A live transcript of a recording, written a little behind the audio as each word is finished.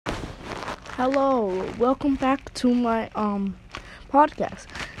Hello, welcome back to my podcast.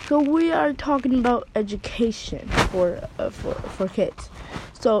 So we are talking about education for kids.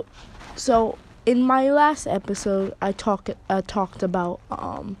 So in my last episode, I talked about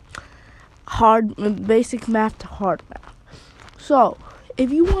basic math to hard math. So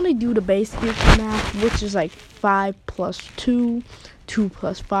if you want to do the basic math, which is like 5 plus 2, 2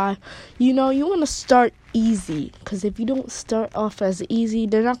 plus 5, you want to start easy, because if you don't start off as easy,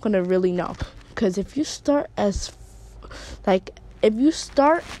 they're not going to really know. Because if you start at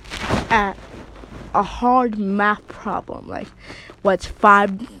a hard math problem, like what's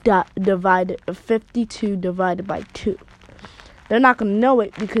 52 divided by 2, they're not going to know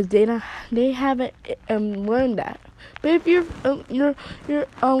it because they haven't learned that. But if your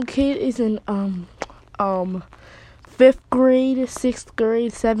kid is in 5th grade, 6th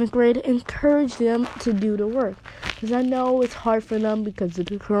grade, 7th grade, encourage them to do the work. Because I know it's hard for them because of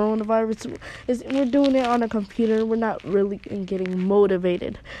the coronavirus. We're doing it on a computer. We're not really getting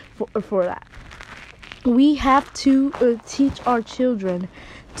motivated for that. We have to teach our children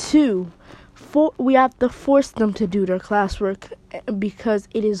we have to force them to do their classwork because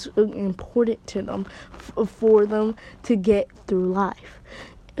it is important to them for them to get through life.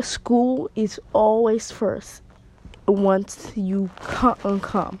 School is always first. Once you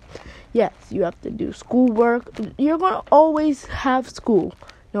come, yes, you have to do schoolwork. You're going to always have school,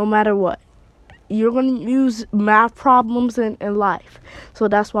 no matter what. You're going to use math problems in life. So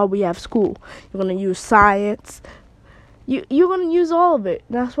that's why we have school. You're going to use science. You're going to use all of it.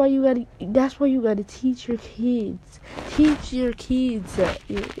 That's why you got to teach your kids.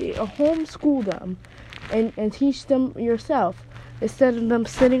 Homeschool them and teach them yourself. Instead of them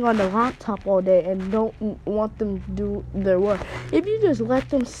sitting on the laptop all day and don't want them to do their work. If you just let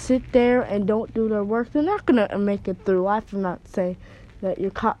them sit there and don't do their work, they're not going to make it through life. I'm not saying that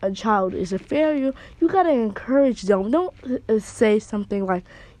your child is a failure. You got to encourage them. Don't say something like,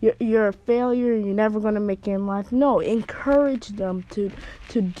 you're a failure, you're never going to make it in life. No, encourage them to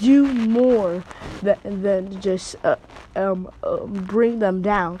do more than just bring them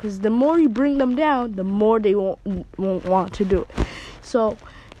down. Because the more you bring them down, the more they won't want to do it. So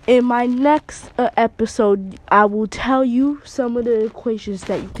in my next episode, I will tell you some of the equations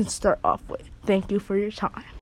that you can start off with. Thank you for your time.